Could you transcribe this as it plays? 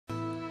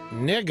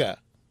nigga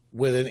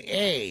with an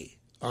A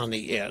on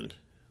the end.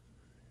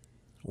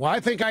 Well, I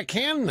think I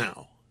can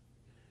now.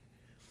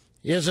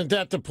 Isn't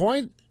that the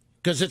point?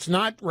 Because it's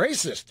not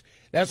racist.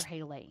 That's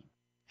Haley.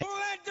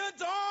 Let the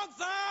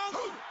dogs out!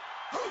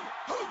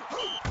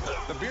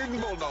 The Bearden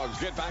Bulldogs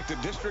get back to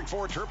District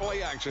 4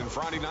 AAA action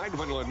Friday night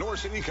when Lenore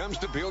City comes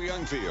to Bill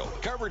Young Field.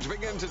 Coverage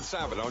begins at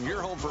 7 on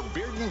your home for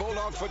Bearden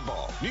Bulldog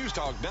football. News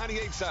Talk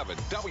 98.7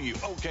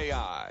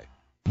 WOKI.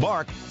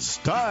 Mark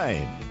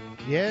Stein.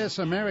 Yes,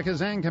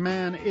 America's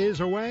anchorman is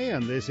away,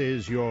 and this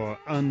is your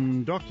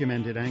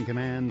undocumented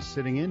anchorman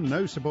sitting in.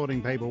 No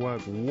supporting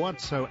paperwork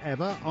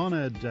whatsoever.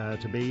 Honored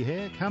to be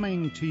here.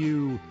 Coming to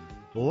you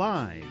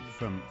live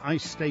from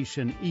Ice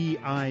Station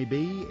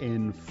EIB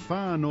in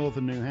far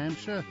northern New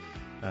Hampshire,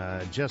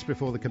 just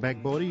before the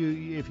Quebec border.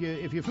 If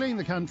you're fleeing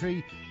the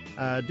country,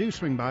 do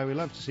swing by. We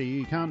love to see you.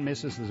 You can't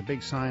miss us. There's a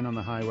big sign on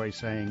the highway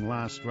saying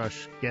 "Last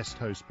Rush Guest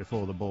Host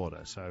Before the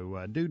Border."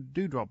 So do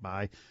drop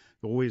by.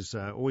 Always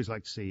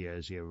like to see you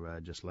as you're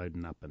just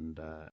loading up and